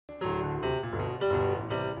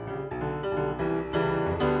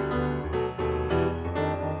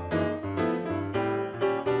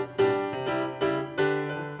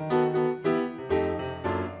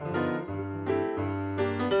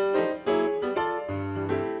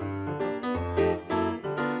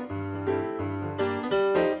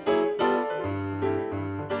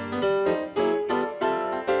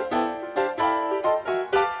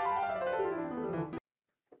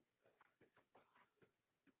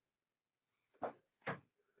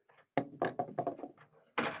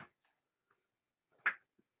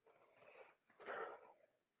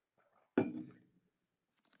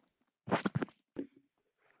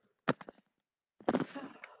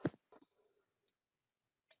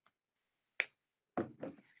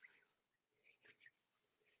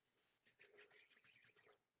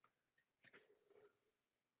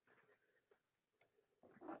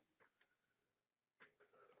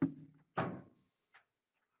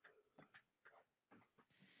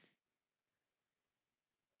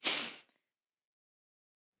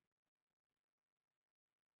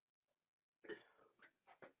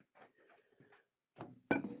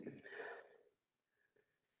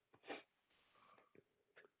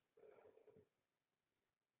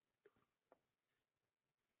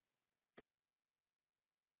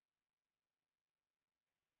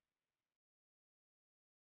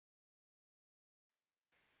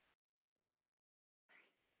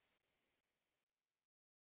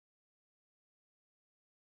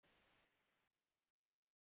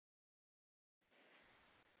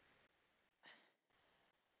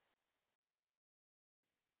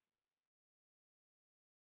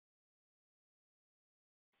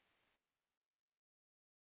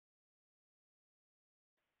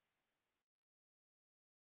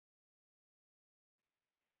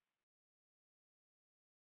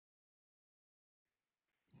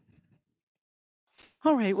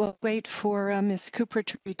All right, we'll wait for Ms. Cooper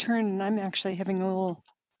to return, and I'm actually having a little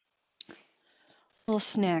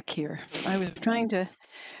snack here. I was trying to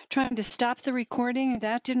stop the recording, and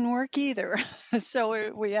that didn't work either.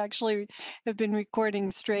 So we actually have been recording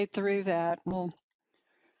straight through that. Well,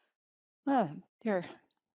 there.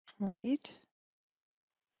 Right.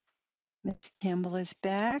 Ms. Campbell is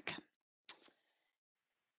back.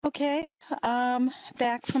 Okay,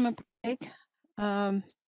 back from a break.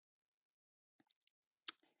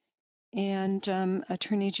 And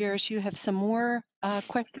Attorney Jarris, you have some more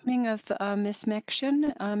questioning of Ms.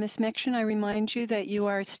 Mection. Ms. Mection, I remind you that you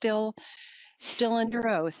are still under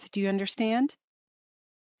oath. Do you understand?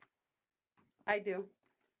 I do.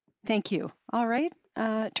 Thank you. All right,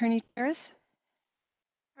 Attorney Jarris.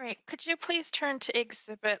 All right, could you please turn to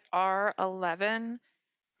Exhibit R11?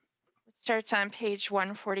 It starts on page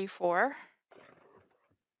 144.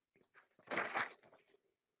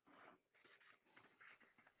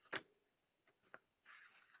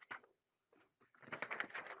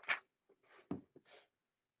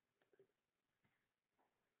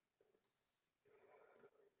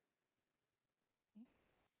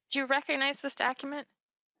 Do you recognize this document?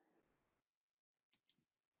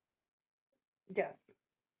 Yes.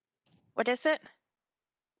 What is it?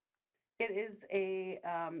 It is a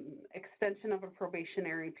extension of a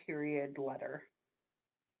probationary period letter.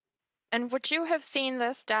 And would you have seen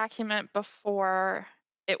this document before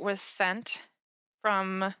it was sent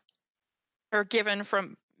from or given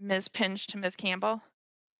from Ms. Pinch to Ms. Campbell?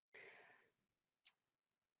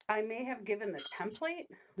 I may have given the template.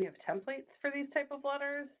 We have templates for these type of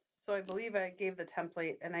letters, so I believe I gave the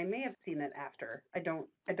template, and I may have seen it after. I don't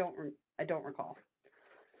recall.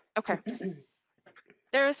 Okay.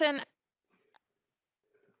 There's an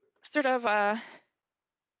sort of a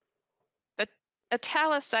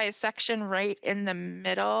italicized section right in the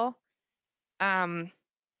middle. Could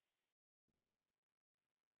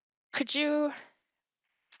you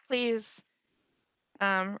please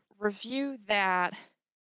review that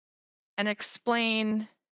and explain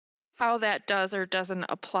how that does or doesn't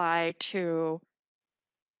apply to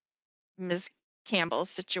Ms. Campbell's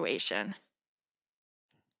situation?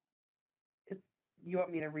 You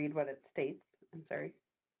want me to read what it states? I'm sorry.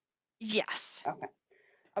 Yes. Okay.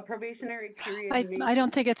 A probationary period. I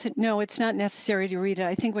don't think it's not necessary to read it.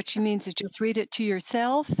 I think what she means is just read it to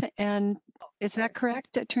yourself. And is that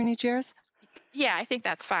correct, Attorney Jarris? Yeah, I think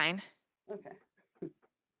that's fine. Okay.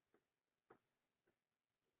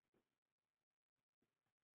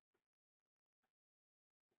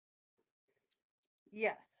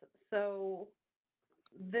 Yes. So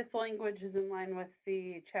this language is in line with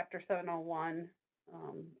the Chapter 701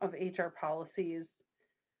 of HR policies.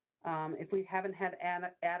 If we haven't had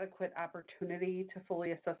adequate opportunity to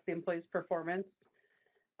fully assess the employee's performance,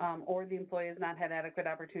 or the employee has not had adequate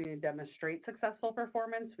opportunity to demonstrate successful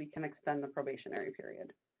performance, we can extend the probationary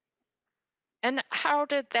period. And how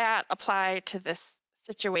did that apply to this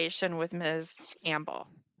situation with Ms. Campbell?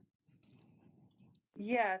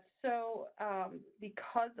 Yeah, so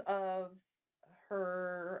because of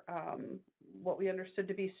her, what we understood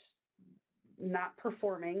to be not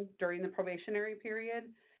performing during the probationary period,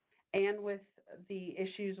 and with the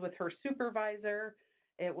issues with her supervisor,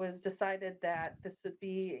 it was decided that this would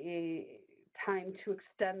be a time to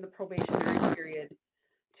extend the probationary period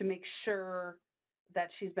to make sure that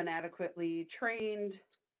she's been adequately trained.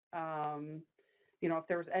 If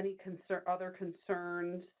there was any other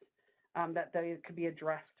concerns, that they could be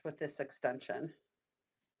addressed with this extension.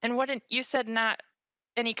 And you said not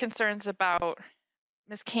any concerns about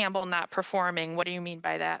Ms. Campbell not performing. What do you mean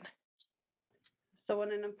by that? So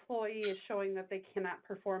when an employee is showing that they cannot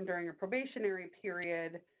perform during a probationary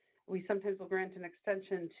period, we sometimes will grant an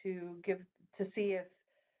extension to see if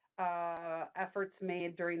efforts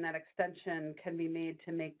made during that extension can be made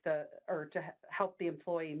to help the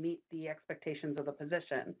employee meet the expectations of the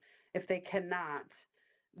position. If they cannot,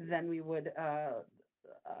 then we would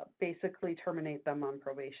basically terminate them on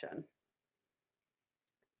probation.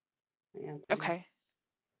 Okay.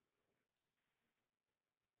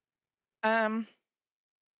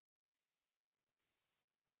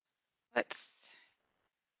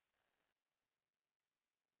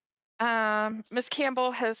 Ms.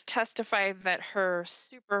 Campbell has testified that her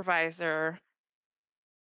supervisor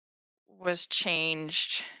was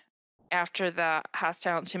changed after the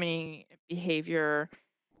hostile intimidating behavior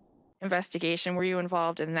investigation. Were you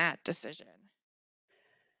involved in that decision?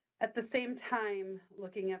 At the same time,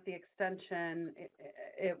 looking at the extension,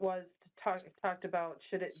 it was talked about,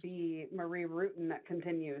 should it be Marie Rutan that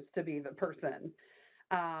continues to be the person?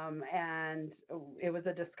 And it was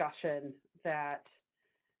a discussion that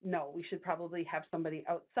no, we should probably have somebody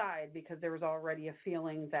outside because there was already a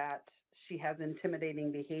feeling that she has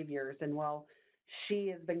intimidating behaviors. And while she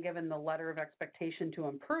has been given the letter of expectation to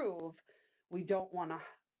improve, we don't want to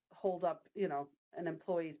hold up, you know, an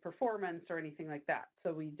employee's performance or anything like that.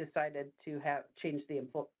 So we decided to change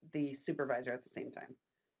the supervisor at the same time.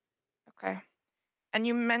 Okay. And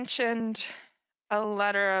you mentioned a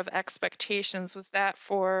letter of expectations. Was that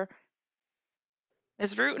for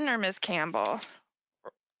Ms. Rutan or Ms. Campbell?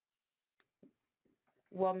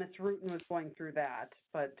 Well, Ms. Rutan was going through that,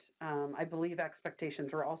 but I believe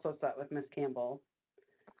expectations were also set with Ms. Campbell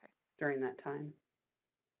during that time.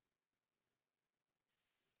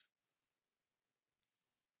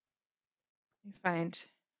 Let me find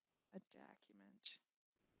a document.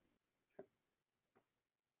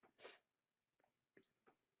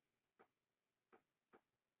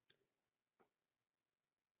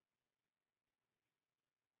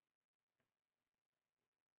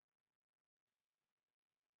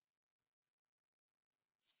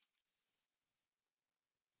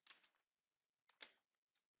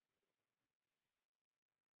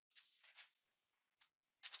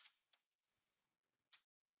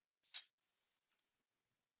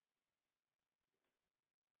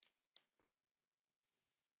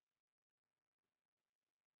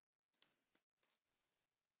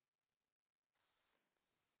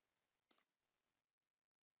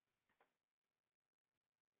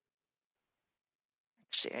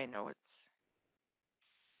 Actually, I know it's.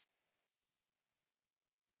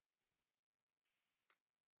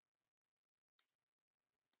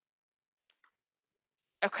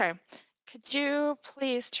 Okay. Could you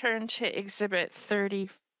please turn to Exhibit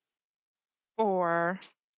 34,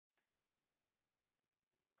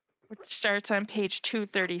 which starts on page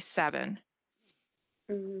 237?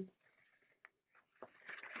 Mm-hmm.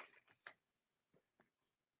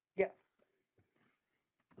 Yes.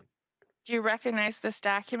 Do you recognize this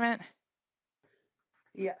document?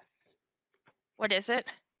 Yes. What is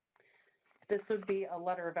it? This would be a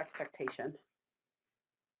letter of expectation.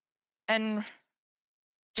 And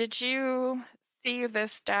did you see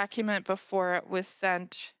this document before it was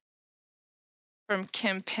sent from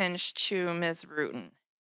Kim Pinch to Ms. Rutan?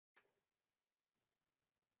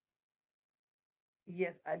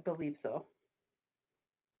 Yes, I believe so.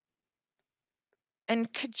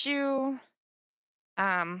 And could you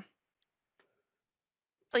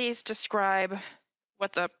please describe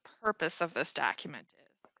what the purpose of this document is?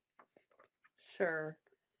 Sure.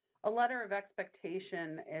 A letter of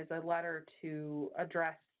expectation is a letter to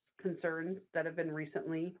address concerns that have been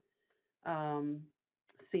recently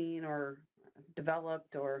seen or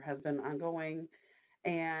developed or has been ongoing.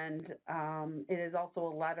 And it is also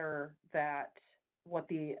a letter that what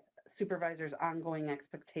the supervisor's ongoing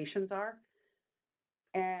expectations are.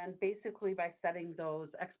 And basically by setting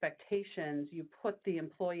those expectations, you put the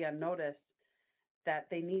employee on notice that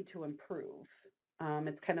they need to improve.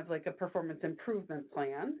 It's kind of like a performance improvement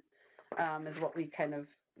plan, is what we kind of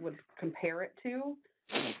would compare it to.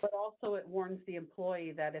 But also it warns the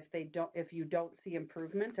employee that if you don't see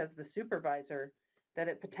improvement as the supervisor, that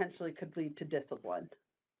it potentially could lead to discipline.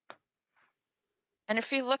 And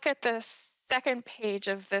if you look at the second page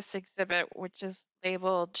of this exhibit, which is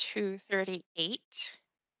labeled 238,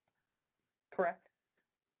 Correct?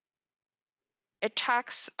 it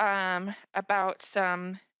talks about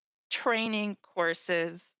some training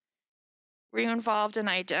courses. Were you involved in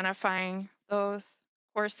identifying those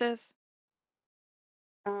courses?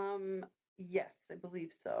 Yes, I believe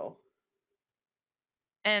so.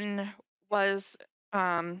 And was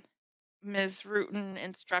Ms. Rutan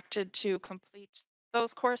instructed to complete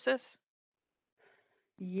those courses?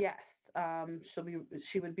 Yes,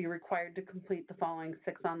 she would be required to complete the following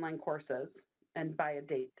 6 online courses and by a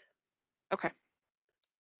date. Okay.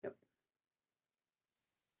 Yep.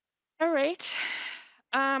 All right.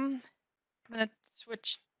 I'm going to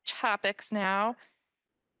switch topics now.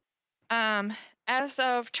 As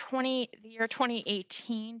of the year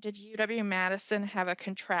 2018, did UW-Madison have a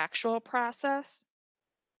contractual process?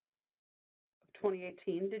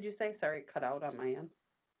 2018, did you say? Sorry, it cut out on my end.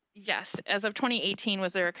 Yes. As of 2018,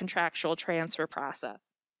 was there a contractual transfer process?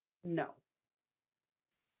 No.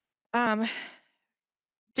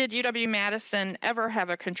 Did UW-Madison ever have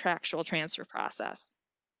a contractual transfer process?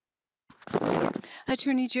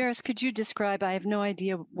 Attorney Jaros, could you describe, I have no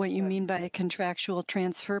idea what you mean by a contractual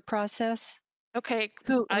transfer process? Okay,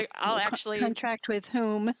 Who, I'll actually contract with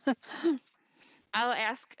whom? I'll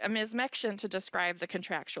ask Ms. Mection to describe the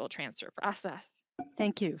contractual transfer process.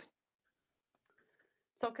 Thank you.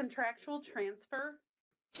 So contractual transfer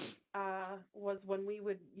was when we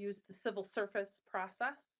would use the civil service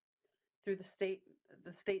process through the state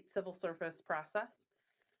the state civil service process,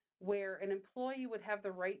 where an employee would have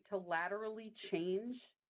the right to laterally change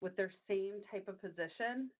with their same type of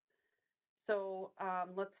position. So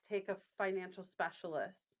let's take a financial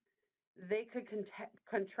specialist. They could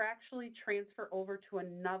contractually transfer over to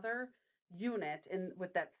another unit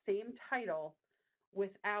with that same title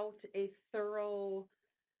without a thorough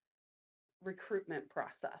recruitment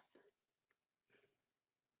process.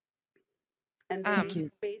 And Thank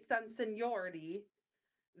you. based on seniority,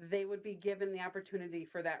 they would be given the opportunity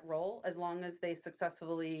for that role as long as they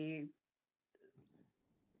successfully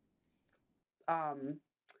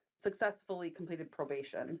completed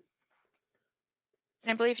probation.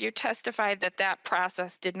 And I believe you testified that that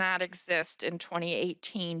process did not exist in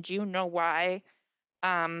 2018. Do you know why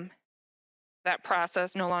that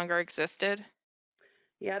process no longer existed?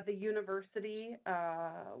 Yeah, the university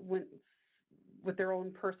went with their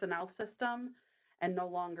own personnel system and no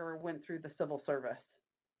longer went through the civil service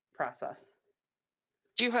process.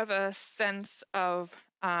 Do you have a sense of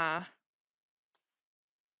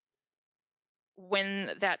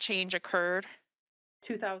when that change occurred?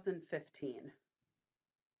 2015.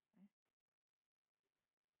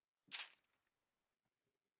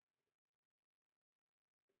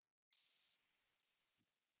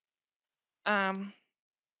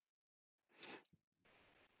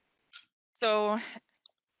 So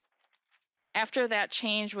after that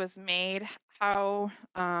change was made, how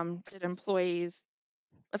did employees,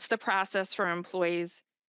 what's the process for employees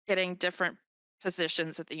getting different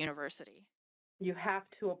positions at the university? You have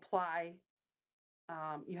to apply.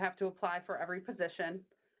 You have to apply for every position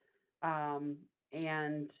and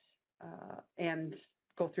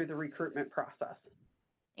go through the recruitment process.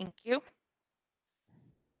 Thank you.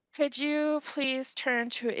 Could you please turn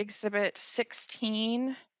to Exhibit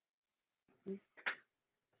 16,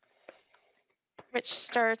 which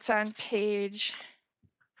starts on page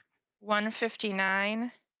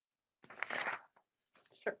 159?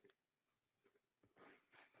 Sure.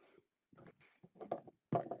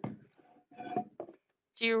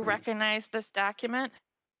 Do you recognize this document?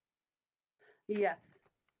 Yes.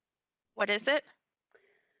 What is it?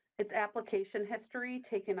 It's application history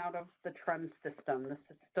taken out of the Trend system, the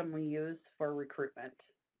system we use for recruitment.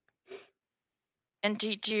 And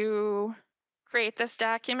did you create this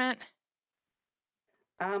document?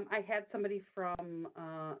 I had somebody from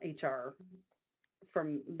HR,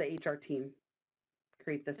 from the HR team,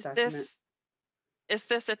 create this document. Is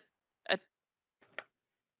this a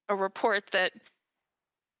report that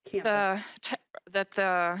Campbell.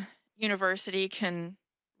 the university can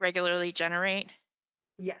regularly generate?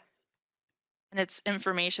 Yes. And it's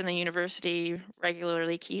information the university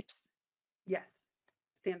regularly keeps? Yes.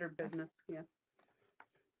 Standard business. Yes.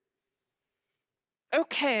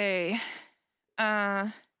 Okay.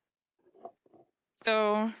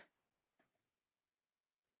 So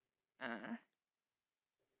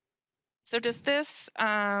does this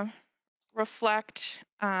reflect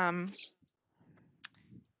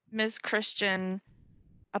Ms. Christian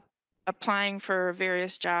applying for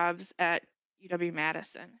various jobs at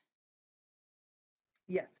UW-Madison?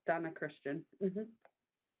 Yes, Donna Christian. Mm-hmm.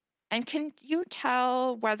 And can you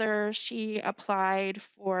tell whether she applied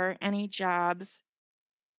for any jobs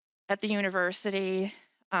at the university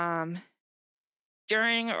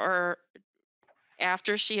during or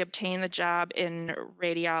after she obtained the job in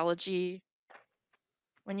radiology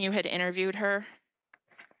when you had interviewed her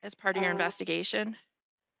as part of your investigation?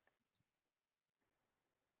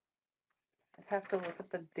 I have to look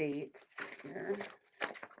at the date here.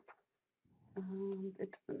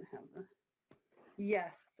 It doesn't have the.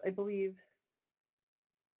 Yes, I believe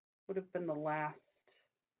would have been the last.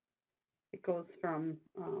 It goes from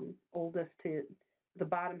oldest to the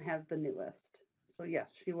bottom has the newest. So yes,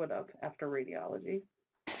 she would have after radiology.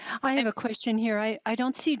 I have a question here. I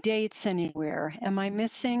don't see dates anywhere. Am I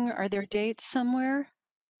missing? Are there dates somewhere?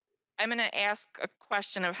 I'm going to ask a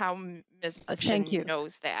question of how Ms. Thank you.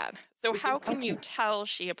 knows that. So how can you tell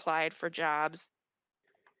she applied for jobs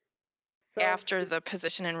after the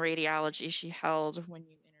position in radiology she held when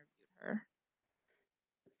you interviewed her?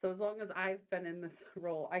 So as long as I've been in this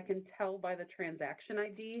role, I can tell by the transaction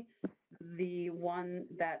ID, the one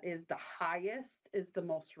that is the highest is the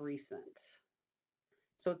most recent.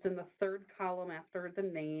 So it's in the third column after the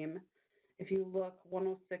name. If you look,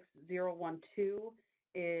 106012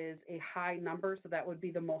 is a high number, so that would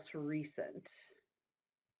be the most recent.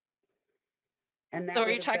 And that so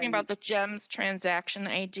are you talking about the GEMS transaction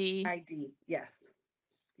ID? ID, yes.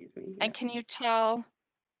 Excuse me. And can you tell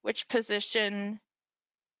which position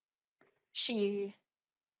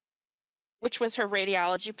which was her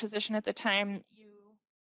radiology position at the time you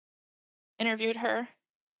interviewed her?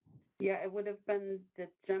 Yeah, it would have been, the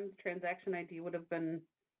GEMS transaction ID would have been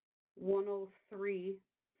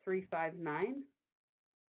 103359.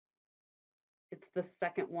 It's the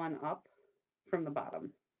second one up from the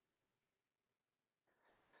bottom.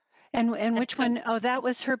 And which one? Oh, that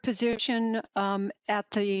was her position at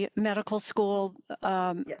the medical school,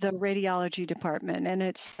 Yes. the radiology department, and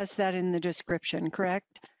it says that in the description,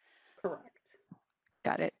 correct? Correct.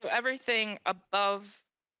 Got it. So everything above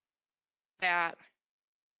that,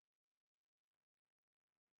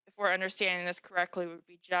 if we're understanding this correctly, would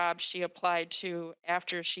be jobs she applied to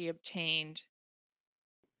after she obtained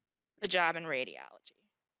the job in radiology.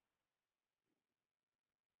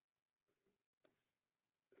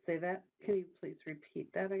 Say that. Can you please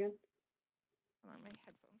repeat that again? Hold on, my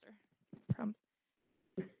headphones are problems.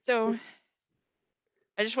 So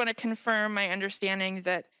I just want to confirm my understanding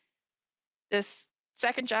that this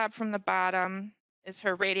second job from the bottom is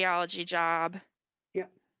her radiology job.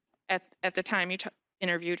 Yep. At the time you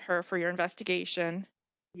interviewed her for your investigation.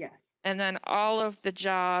 Yes. And then all of the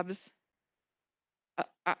jobs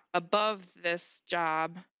above this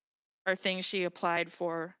job are things she applied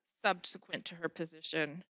for subsequent to her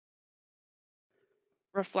position,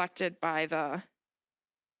 reflected by the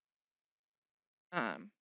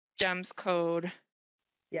GEMS code.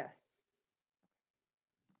 Yes.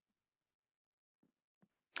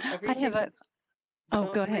 I have a,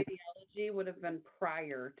 oh, go ahead. Radiology would have been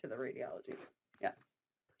prior to the radiology. Yeah.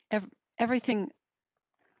 Everything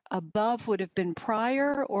above would have been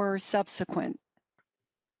prior or subsequent?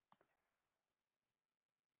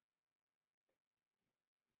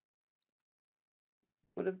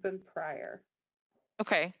 Would have been prior.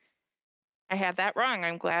 Okay, I had that wrong.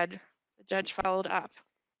 I'm glad the judge followed up.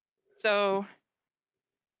 So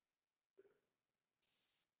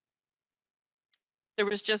there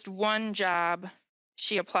was just one job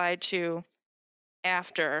she applied to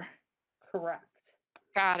after. Correct.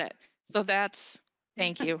 Got it. So that's,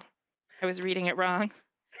 thank you. I was reading it wrong.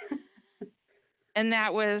 And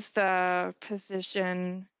that was the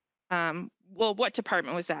position, well, what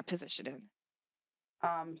department was that position in?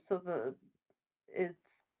 So it's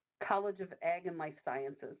College of Ag and Life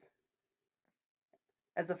Sciences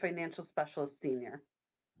as a financial specialist senior.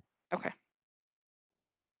 Okay.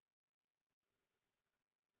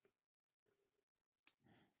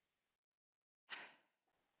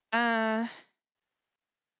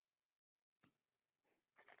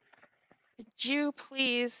 Could you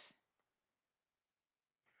please?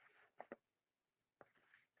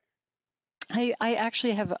 I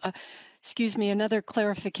actually have, excuse me, another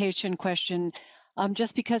clarification question.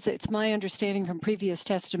 Just because it's my understanding from previous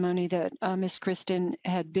testimony that Ms. Kristen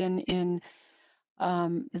had been in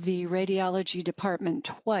the radiology department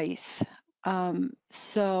twice.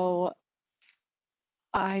 So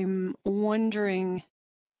I'm wondering,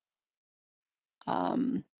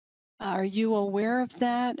 are you aware of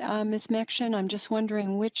that, Ms. Mection? I'm just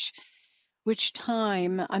wondering which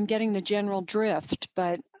time. I'm getting the general drift,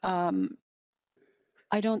 but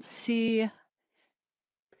I don't see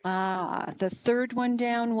the third one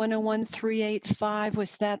down, 101385.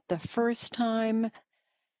 Was that the first time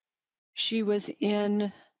she was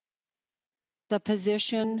in the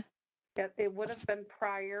position? Yeah, it would have been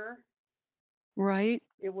prior. Right.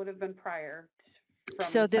 It would have been prior from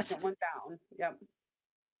So the this, second one down. Yep.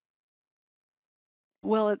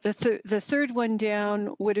 well, the third one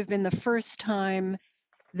down would have been the first time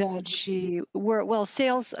that she were, well,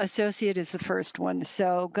 sales associate is the first one.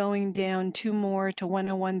 So going down two more to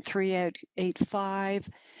 101385,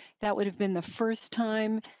 that would have been the first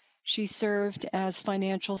time she served as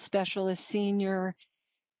financial specialist senior,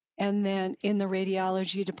 and then in the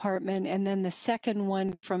radiology department. And then the second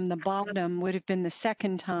one from the bottom would have been the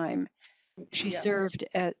second time she Yep. served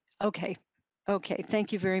at, okay. Okay,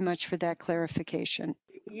 thank you very much for that clarification.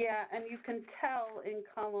 Yeah, and you can tell in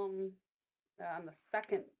column on the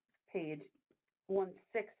second page,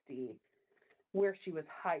 160, where she was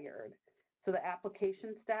hired. So the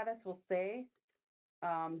application status will say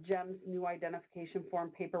GEMS new identification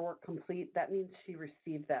form paperwork complete. That means she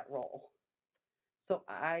received that role. So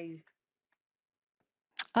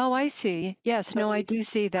Oh, I see. Yes, no, I do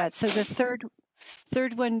see that. So the third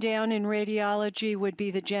one down in radiology would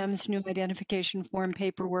be the GEMS new identification form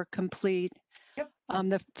paperwork complete. Yep.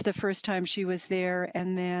 The first time she was there,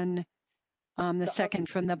 and then the second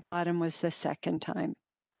from the bottom was the second time.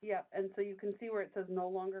 Yeah, and so you can see where it says no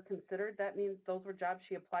longer considered. That means those were jobs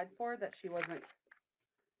she applied for that she wasn't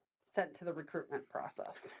sent to the recruitment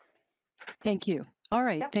process. Thank you. All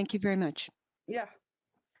right. Yep. Thank you very much. Yeah.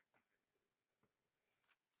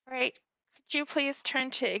 All right. Could you please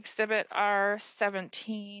turn to Exhibit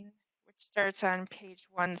R17, which starts on page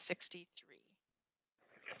 163.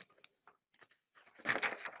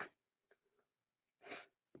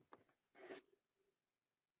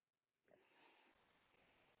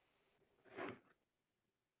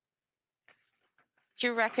 Do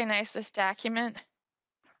you recognize this document?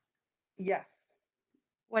 Yes,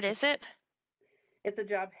 What is it? it's a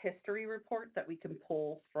job history report that we can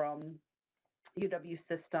pull from UW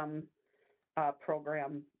system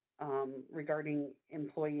program regarding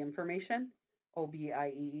employee information.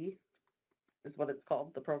 OBIEE is what it's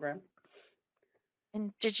called, the program.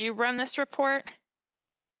 And did you run this report?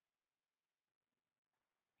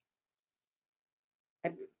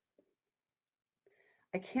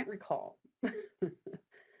 I can't recall.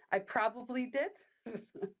 I probably did,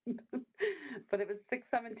 but it was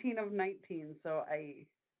 6/17 of 19, so I'm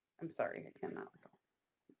sorry, I cannot recall.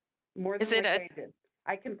 More than Is it likely I did.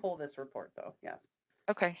 I can pull this report though, yes.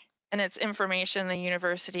 okay? And it's information the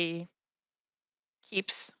university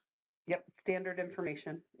keeps. Yep, standard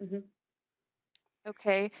information.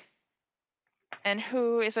 Okay. And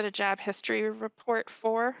who is it a job history report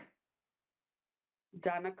for?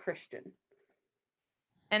 Donna Christian.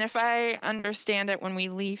 And if I understand it, when we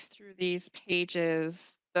leaf through these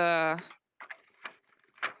pages,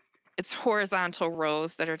 it's horizontal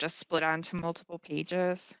rows that are just split onto multiple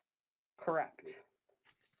pages. Correct.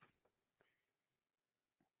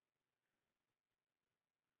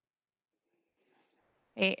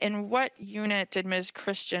 Okay, in what unit did Ms.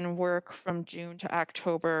 Christian work from June to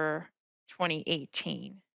October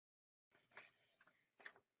 2018?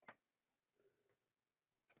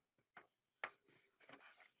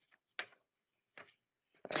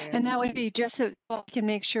 And that would be just so I can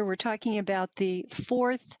make sure we're talking about the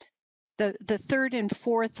third and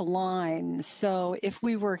fourth line. So if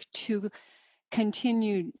we were to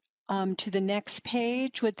continue to the next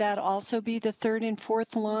page, would that also be the third and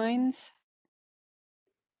fourth lines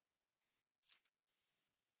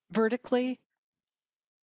vertically?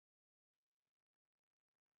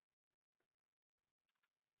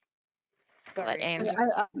 Sorry.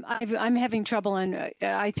 I'm having trouble, and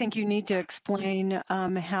I think you need to explain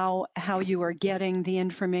how you are getting the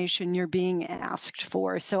information you're being asked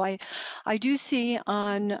for. So I do see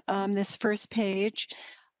on this first page,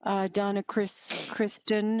 Donna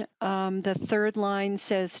Kristen, the third line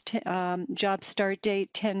says job start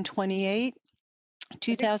date 10/28.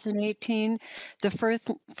 2018.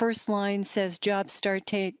 The first line says job start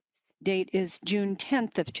date is June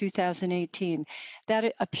 10th of 2018.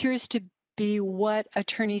 That appears to be what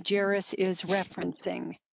Attorney Jarris is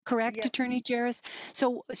referencing. Correct, Yes. Attorney Jarris?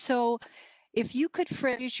 So if you could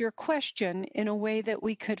phrase your question in a way that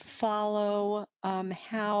we could follow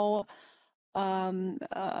how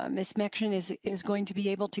Ms. Mection is going to be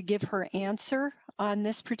able to give her answer on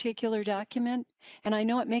this particular document. And I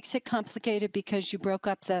know it makes it complicated because you broke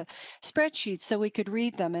up the spreadsheets so we could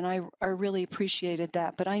read them, and I really appreciated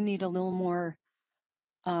that, but I need a little more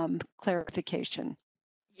clarification.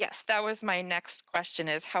 Yes, that was my next question,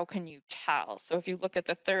 is how can you tell? So if you look at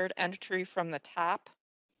the third entry from the top,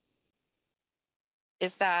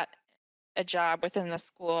 is that a job within the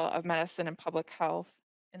School of Medicine and Public Health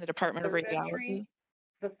in the Department of Radiology?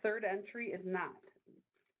 The third entry is not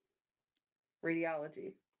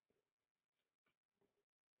radiology.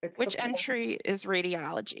 Which entry is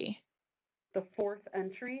radiology? The fourth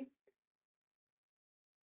entry.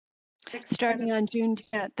 Starting on June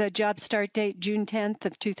 10th, the job start date, June 10th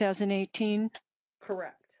of 2018.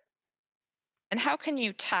 Correct. And how can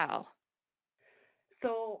you tell?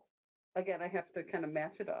 So again, I have to kind of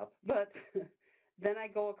match it up, but then I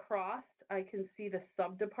go across, I can see the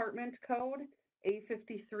sub-department code,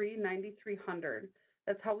 A53-9300.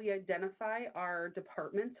 That's how we identify our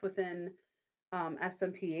departments within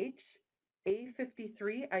SMPH.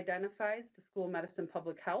 A53 identifies the School of Medicine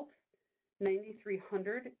Public Health.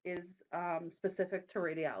 9300 is specific to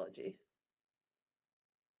radiology.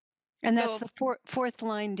 And that's the fourth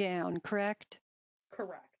line down, correct?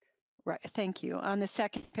 Correct. Right, thank you. On the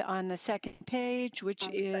second page, which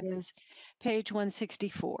is page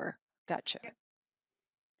 164. Gotcha. Yep.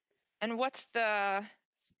 And what's the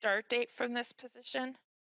start date from this position?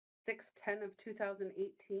 6/10 of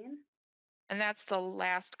 2018. And that's the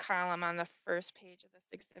last column on the first page of this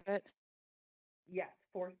exhibit? Yes,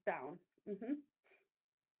 fourth down.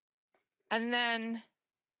 And then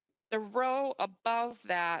the row above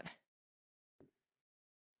that,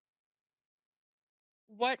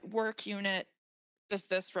 what work unit does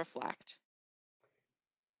this reflect?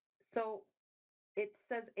 So it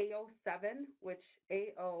says AO7, which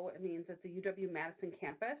AO means it's a UW-Madison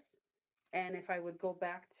campus. And if I would go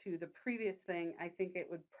back to the previous thing, I think it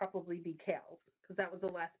would probably be CALS, because that was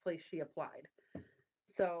the last place she applied.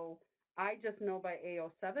 So I just know by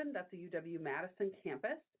A07 that the UW-Madison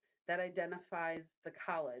campus that identifies the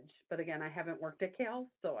college. But again, I haven't worked at Cal,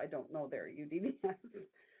 so I don't know their UDDS.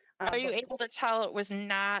 Are you able to tell it was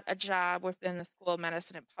not a job within the School of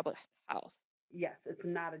Medicine and Public Health? Yes, it's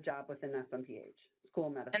not a job within SMPH, School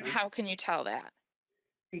of Medicine. And how can you tell that?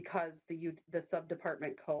 Because the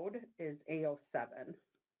sub-department code is A07.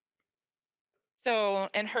 So,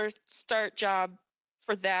 and her start job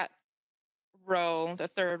for that row, the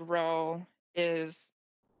third row, is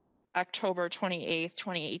October 28th,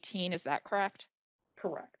 2018. Is that correct?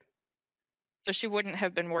 Correct. So she wouldn't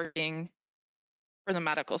have been working for the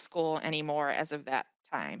medical school anymore as of that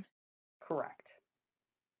time. Correct.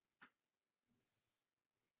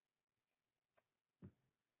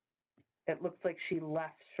 It looks like she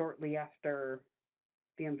left shortly after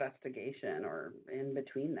the investigation, or in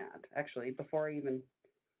between that, actually,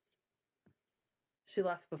 she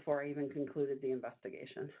left before I even concluded the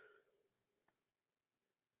investigation.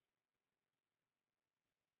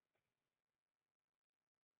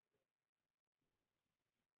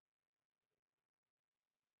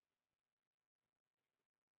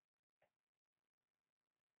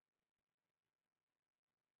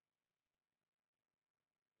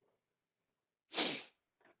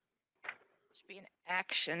 Should be an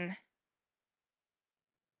action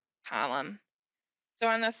column. So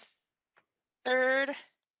on the third,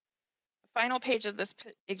 final page of this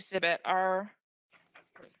exhibit are,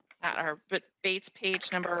 not our, but Bates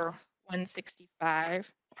page number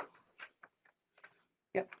 165.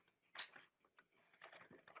 Yep.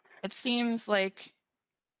 It seems like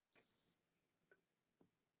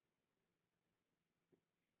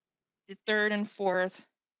the third and fourth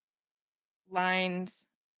lines,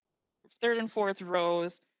 third and fourth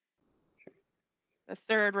rows, the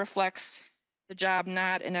third reflects the job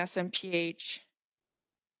not in SMPH,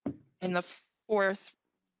 and the fourth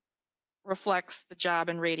reflects the job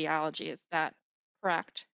in radiology. Is that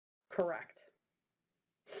correct? Correct.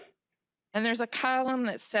 And there's a column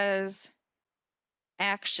that says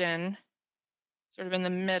action, sort of in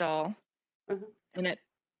the middle, and it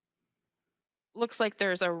looks like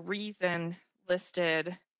there's a reason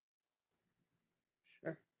listed.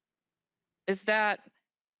 Sure. Does that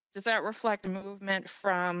reflect movement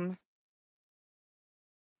from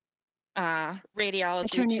radiology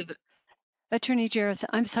to the... Attorney Jarris,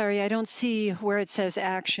 I'm sorry, I don't see where it says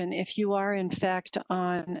action. If you are in fact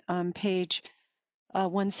on page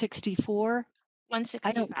 164,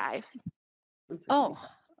 165. Oh,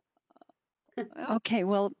 okay.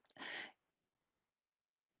 Well,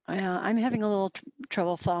 I'm having a little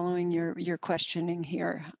trouble following your questioning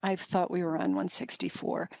here. I thought we were on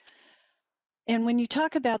 164. And when you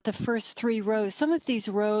talk about the first three rows, some of these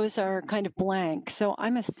rows are kind of blank. So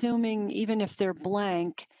I'm assuming even if they're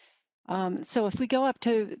blank, so if we go up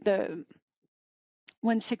to the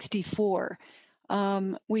 164,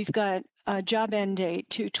 we've got a job end date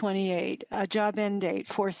 2/28, a job end date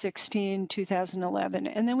 4/16/2011,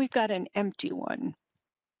 and then we've got an empty one.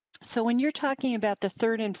 So when you're talking about the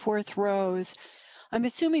third and fourth rows, I'm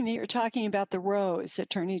assuming that you're talking about the rows,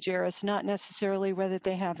 Attorney Jarris, not necessarily whether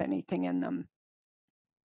they have anything in them.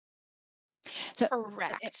 So,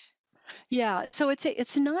 Correct. yeah, so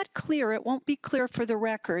it's not clear. It won't be clear for the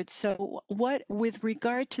record. So what, with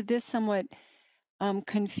regard to this somewhat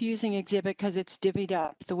confusing exhibit, because it's divvied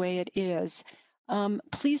up the way it is,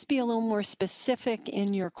 please be a little more specific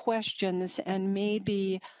in your questions and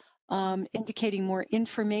maybe indicating more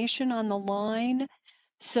information on the line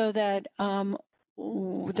so that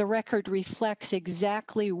the record reflects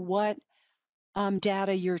exactly what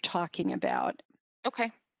data you're talking about.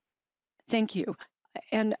 Okay. Thank you.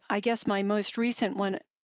 And I guess my most recent one,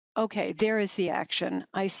 okay, there is the action.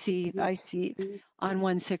 I see on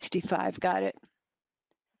 165. Got it.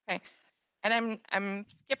 Okay. And I'm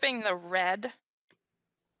skipping the red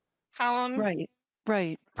column. Right.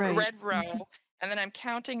 Red row, and then I'm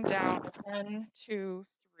counting down 1, 2,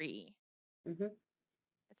 3. It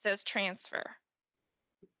says transfer.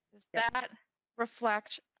 Does that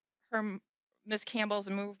reflect Ms. Campbell's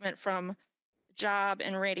movement from job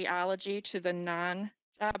in radiology to the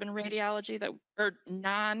non-job in radiology or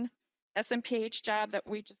non-SMPH job that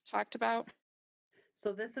we just talked about?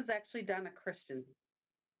 So this is actually Donna Christian.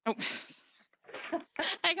 Oh,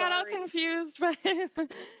 I got all confused. But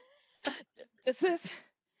does this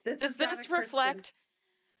reflect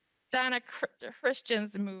Donna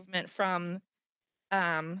Christian's movement from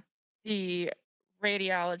the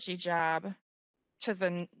radiology job to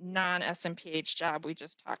the non-SMPH job we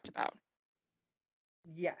just talked about?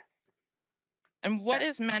 Yes. And what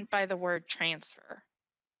is meant by the word transfer?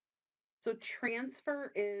 So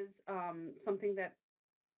transfer is something that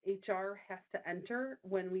HR has to enter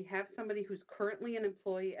when we have somebody who's currently an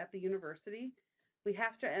employee at the university. We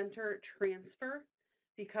have to enter transfer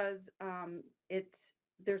because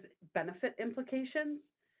there's benefit implications.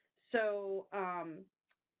 So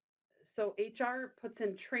so HR puts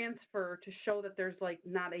in transfer to show that there's like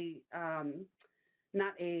not a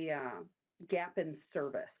gap in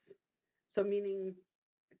service. So meaning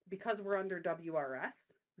because we're under WRS,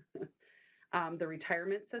 the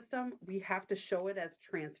retirement system, we have to show it as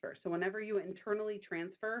transfer. So whenever you internally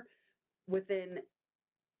transfer within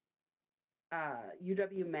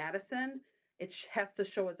UW-Madison, it has to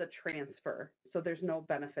show as a transfer. So there's no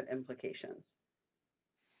benefit implications.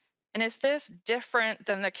 And is this different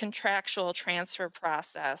than the contractual transfer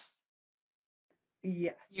process?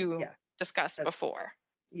 Yes. You discussed before?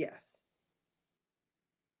 Yes.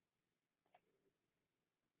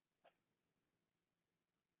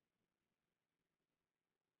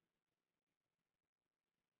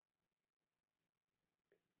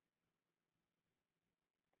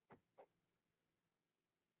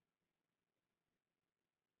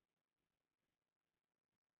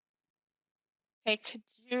 Hey, could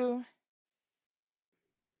you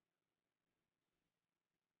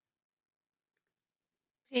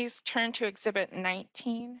please turn to Exhibit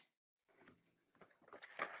 19?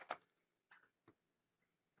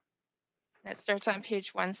 It starts on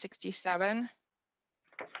page 167.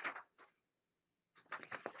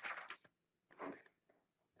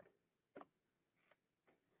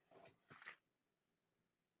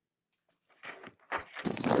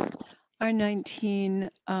 R19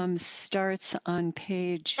 starts on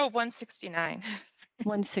page 169.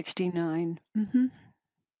 169.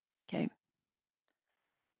 Okay.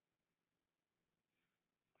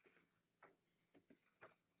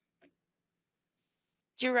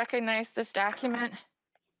 Do you recognize this document?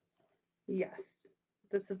 Yes.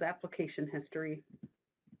 This is application history.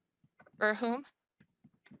 For whom?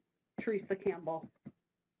 Teresa Campbell.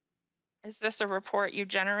 Is this a report you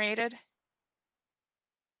generated?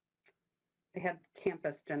 I had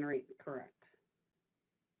campus generate, correct.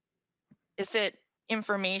 Is it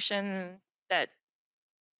information that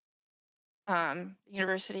the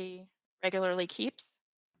university regularly keeps?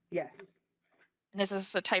 Yes. And is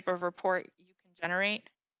this a type of report you can generate?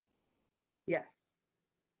 Yes.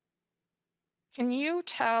 Can you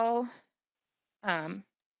tell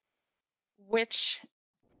which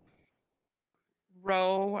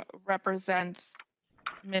row represents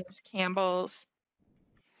Ms. Campbell's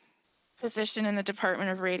position in the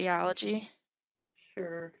Department of Radiology?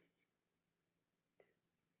 Sure.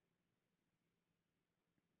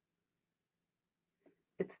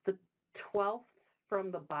 It's the 12th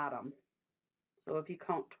from the bottom. So if you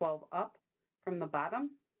count 12 up from the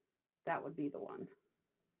bottom, that would be the one.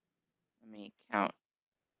 Let me count.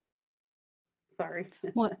 Sorry.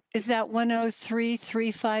 What is that?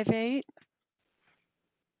 103358?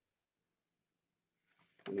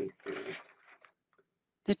 Let me see.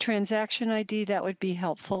 The transaction ID, that would be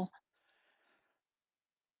helpful.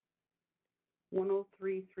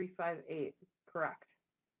 103358, correct.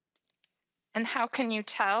 And how can you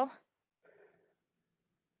tell?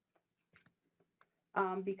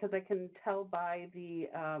 Because I can tell by the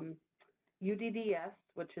UDDS,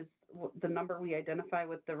 which is the number we identify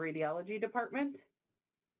with the radiology department.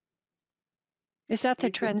 Is that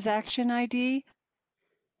the transaction ID?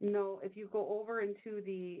 No, if you go over into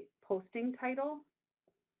the posting title,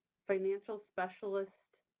 Financial Specialist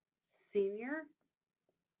Senior,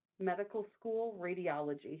 Medical School,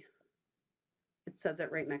 Radiology. It says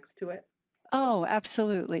it right next to it. Oh,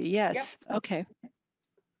 absolutely. Yes. Yep. Okay.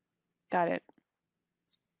 Got it.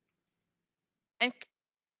 And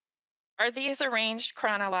are these arranged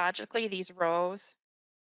chronologically, these rows?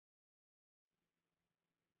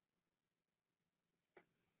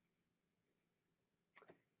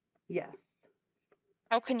 Yes.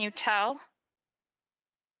 How can you tell?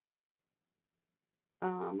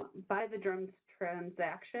 By the DRUMS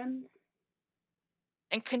transactions.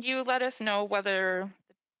 And can you let us know whether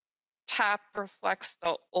the top reflects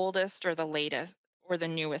the oldest or the latest or the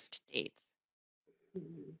newest dates?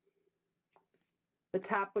 The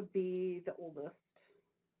top would be the oldest.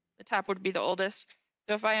 The top would be the oldest.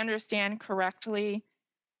 So if I understand correctly,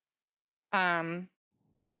 all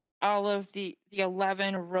of the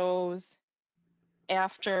 11 rows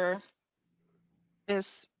after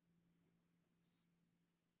this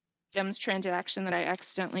GEMS transaction that I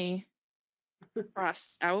accidentally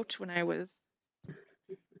crossed out when I was.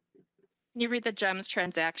 Can you read the GEMS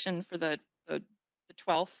transaction for the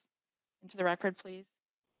 12th into the record, please?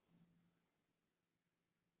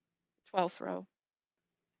 12th row.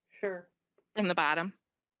 Sure. from the bottom?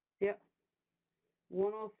 Yep.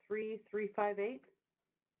 103,358.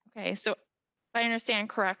 Okay, so if I understand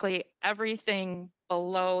correctly, everything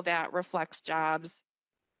below that reflects jobs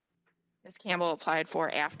Ms. Campbell applied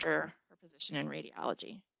for after her position in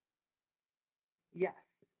radiology. Yes,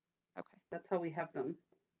 Okay. that's how we have them.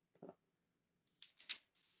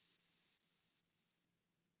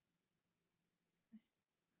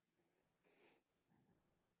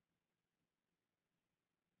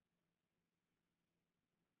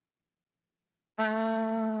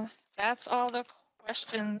 That's all the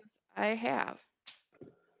questions I have.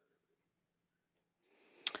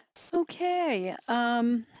 Okay.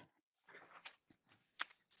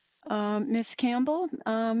 Ms. Campbell,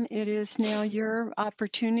 it is now your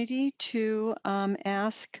opportunity to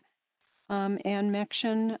ask Ann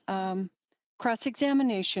Mection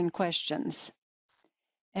cross-examination questions.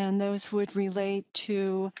 And those would relate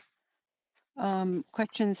to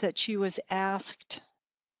questions that she was asked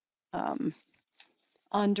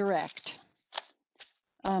on direct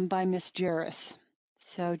by Ms. Jarris.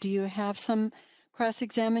 So do you have some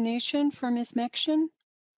cross-examination for Ms. Mection?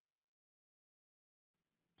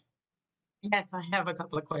 Yes, I have a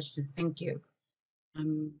couple of questions. Thank you.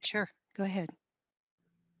 Sure, go ahead.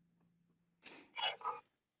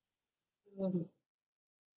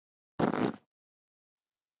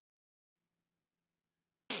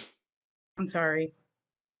 I'm sorry.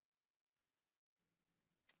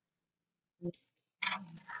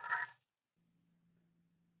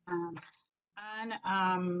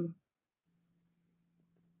 On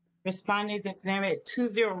respondents exhibit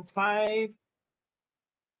 205.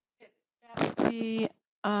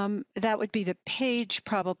 That would be the page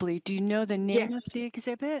probably. Do you know the name Yeah. of the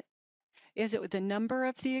exhibit? Is it with the number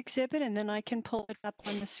of the exhibit? And then I can pull it up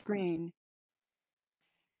on the screen.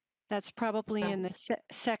 That's probably in the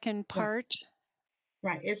second part.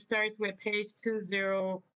 Right. It starts with page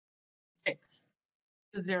 206.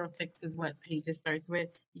 206 is what page it starts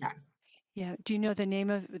with. Yes. Yeah. Do you know the name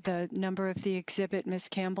of the number of the exhibit, Ms.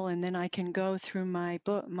 Campbell? And then I can go through my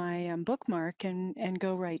book, my bookmark, and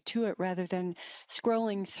go right to it rather than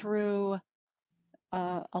scrolling through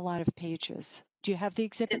a lot of pages. Do you have the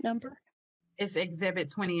exhibit number? It's exhibit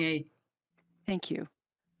 28. Thank you.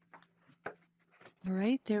 All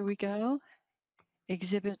right, there we go.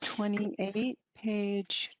 Exhibit 28,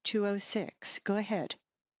 page 206. Go ahead.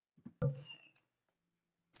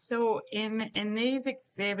 So in these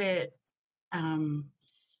exhibits,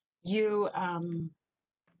 you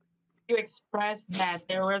expressed that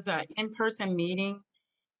there was an in-person meeting.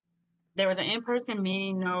 There was an in-person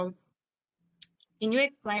meeting notes. Can you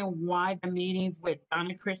explain why the meetings with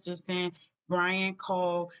Donna Christensen, Brian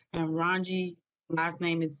Cole, and Ranji, last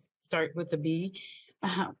name is start with a B,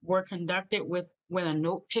 were conducted with a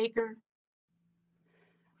note taker?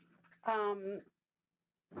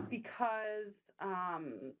 Because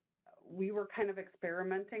we were kind of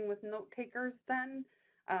experimenting with note takers then,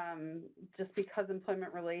 just because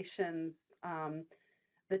employment relations,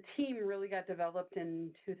 the team really got developed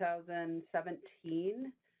in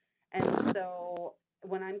 2017. And so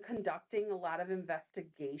when I'm conducting a lot of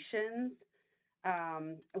investigations,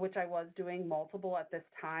 which I was doing multiple at this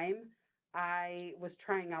time, I was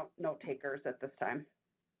trying out note takers at this time.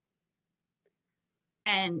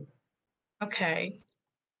 And okay.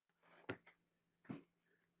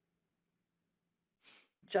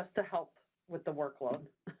 Just to help with the workload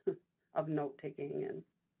of note taking.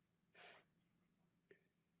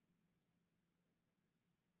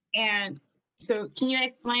 And so can you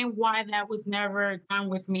explain why that was never done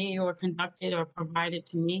with me or conducted or provided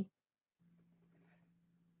to me?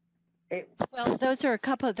 Well,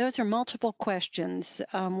 those are multiple questions.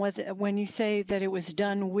 When you say that it was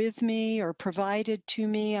done with me or provided to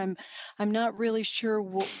me, I'm not really sure.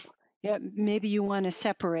 Yeah, maybe you want to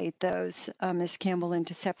separate those, Ms. Campbell,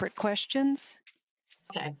 into separate questions.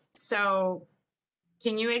 Okay, so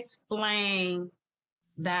can you explain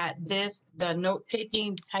that the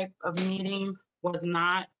note-taking type of meeting was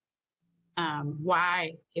not,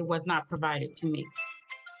 why it was not provided to me?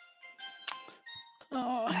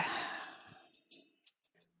 Oh.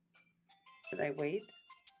 Should I wait?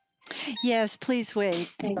 Yes, please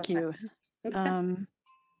wait. Thank Okay. you.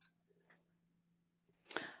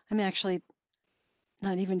 I'm actually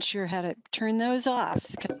not even sure how to turn those off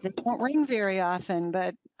because they don't ring very often,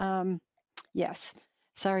 but yes,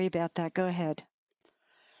 sorry about that. Go ahead.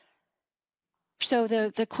 So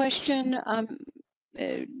the question,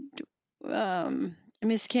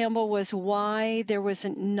 Ms. Campbell, was why there was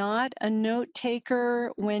not a note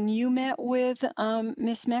taker when you met with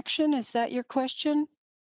Ms. Mection. Is that your question?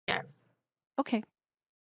 Yes. Okay.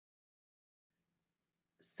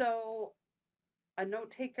 So a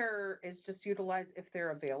note taker is just utilized if they're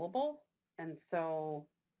available. And so,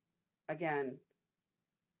 again,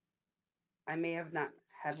 I may have not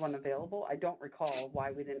had one available. I don't recall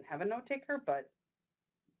why we didn't have a note taker, but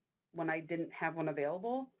when I didn't have one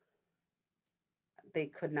available, they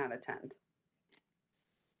could not attend.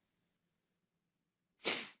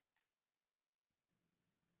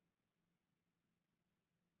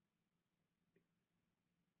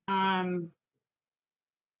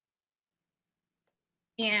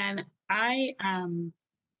 And I,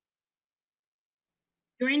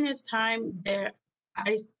 during this time there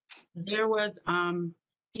was, can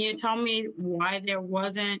you tell me why there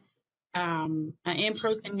wasn't an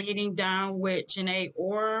in-person meeting done with Janae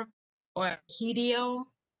or Hideo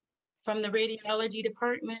from the radiology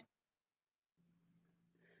department?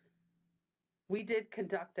 We did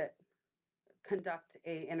conduct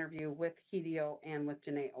a interview with Hideo and with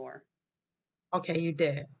Janae Orr. Okay, you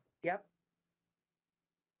did. Yep.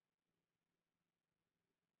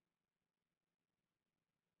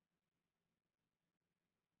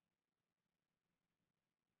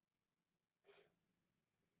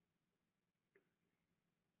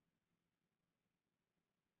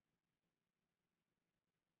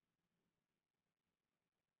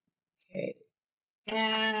 Okay.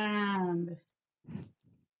 And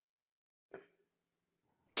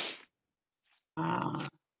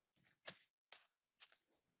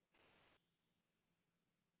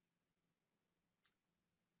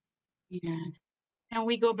yeah. Can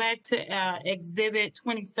we go back to exhibit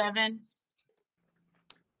 27?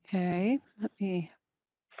 Okay, let me.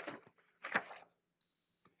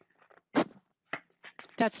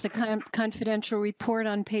 That's the confidential report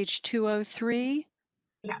on page 203.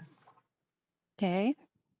 Yes. Okay.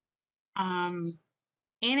 In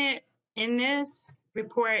this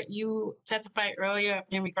report, you testified earlier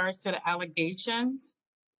in regards to the allegations.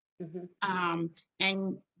 Mm-hmm.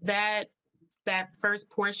 And that first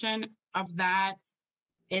portion of that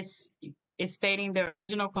is stating the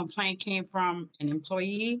original complaint came from an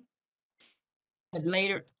employee, but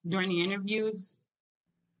later during the interviews,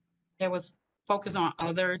 there was focus on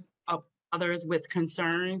others with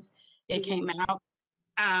concerns. It came out.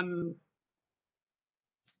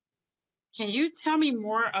 Can you tell me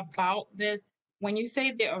more about this? When you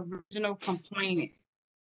say the original complaint,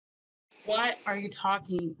 what are you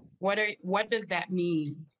talking? What does that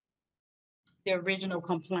mean? The original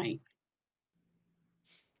complaint.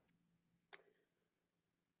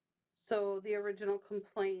 So the original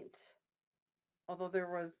complaint, although there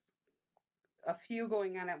was a few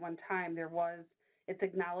going on at one time, it's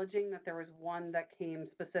acknowledging that there was one that came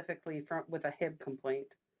specifically with a HIB complaint.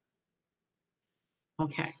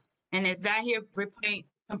 Okay. And is that here complaint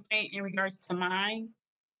in regards to mine?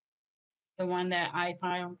 The one that I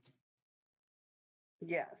filed?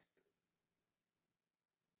 Yes.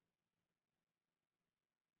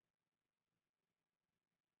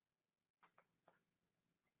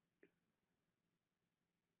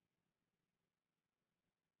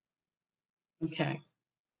 Okay.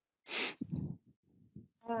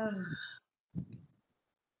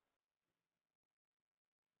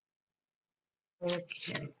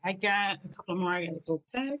 Okay. I got a couple more I gotta go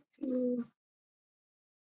back to.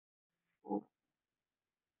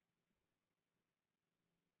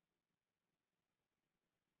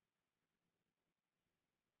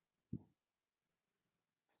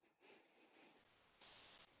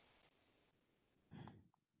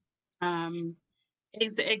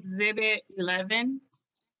 Is exhibit 11.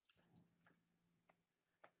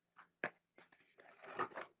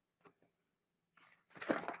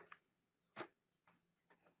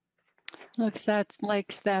 Looks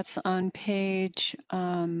that's on page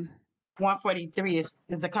 143 is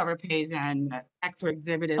the cover page, and the actual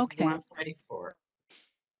exhibit is okay. 144.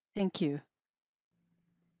 Thank you.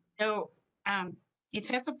 So, you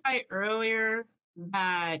testified earlier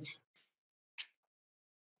that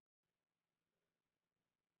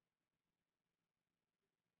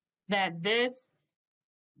this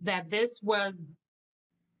was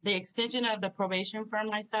the extension of the probation for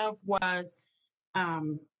myself was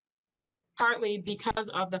partly because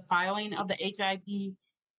of the filing of the HIB,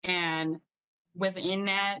 and within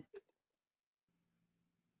that,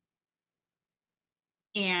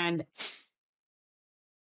 and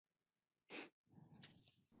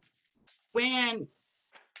with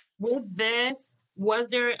this, was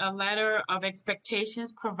there a letter of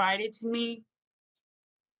expectations provided to me?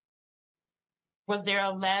 Was there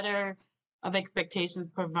a letter of expectations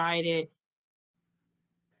provided?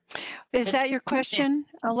 Is that your question?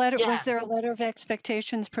 A letter? Yeah. Was there a letter of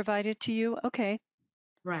expectations provided to you? Okay.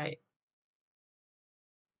 Right.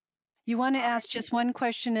 You want to ask just one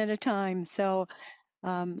question at a time. So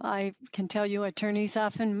I can tell you attorneys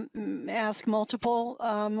often ask multiple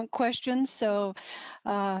questions. So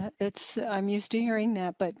I'm used to hearing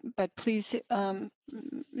that, but please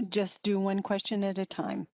just do one question at a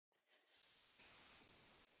time.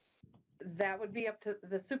 That would be up to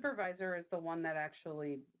the supervisor is the one that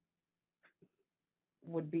actually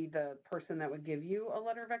would be the person that would give you a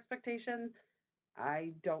letter of expectation.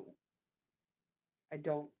 I don't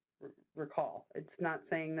recall. It's not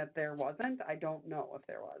saying that there wasn't. I don't know if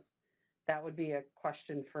there was. That would be a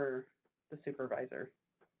question for the supervisor.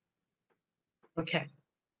 Okay.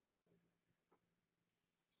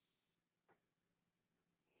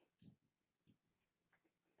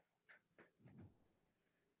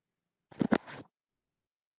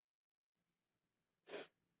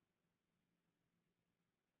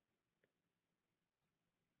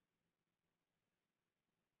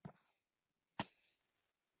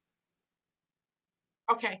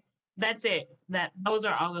 Okay, that's it. Those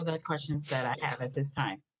are all of the questions that I have at this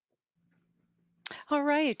time. All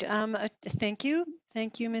right. Thank you.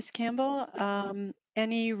 Thank you, Ms. Campbell.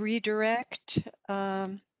 Any redirect,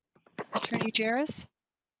 Attorney Jarris?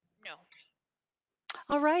 No.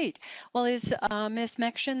 All right. Well, is Ms.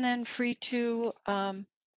 Mection then free to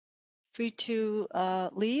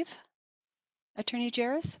leave? Attorney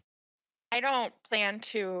Jarris? I don't plan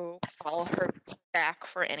to call her back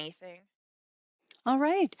for anything. All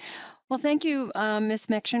right. Well, thank you, Ms.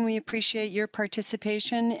 Mection. We appreciate your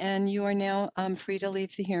participation, and you are now free to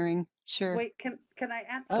leave the hearing. Sure. Wait, can I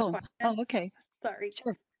ask a Oh, question? okay. Sorry.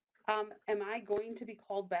 Sure. Am I going to be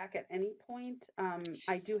called back at any point?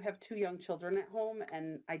 I do have 2 young children at home,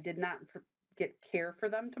 and I did not get care for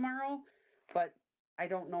them tomorrow, but I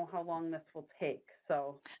don't know how long this will take.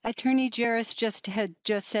 So Attorney Jarris had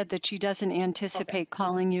said that she doesn't anticipate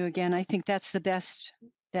calling you again. I think that's the best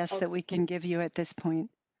that we can give you at this point.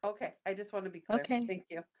 Okay, I just want to be clear. Okay. Thank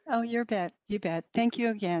you. Oh, you bet. You bet. Thank you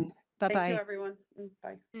again. Bye-bye. Thank you, everyone.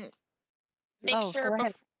 Bye. Make Oh, sure go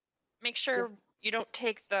ahead. make sure you don't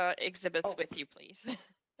take the exhibits Oh. with you, please.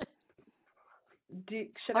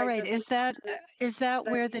 Should All I right. just, Is that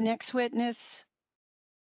where the next witness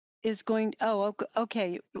is going? Oh,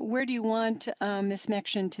 okay. Where do you want Ms.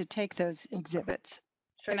 Mection to take those exhibits?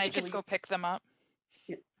 should Can I just just leave? go pick them up?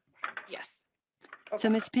 Yes. So Okay.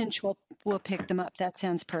 Ms. Pinch will pick them up. That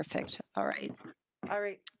sounds perfect. All right. All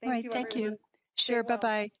right. All right. you, Thank everyone. you. Sure. well.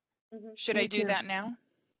 Bye-bye. Should You I do too. that now?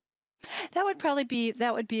 That would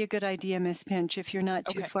be a good idea, Ms. Pinch. If you're not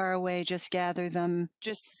too Okay. far away, just gather them.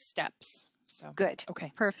 Just steps. So, Good.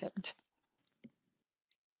 okay. Perfect.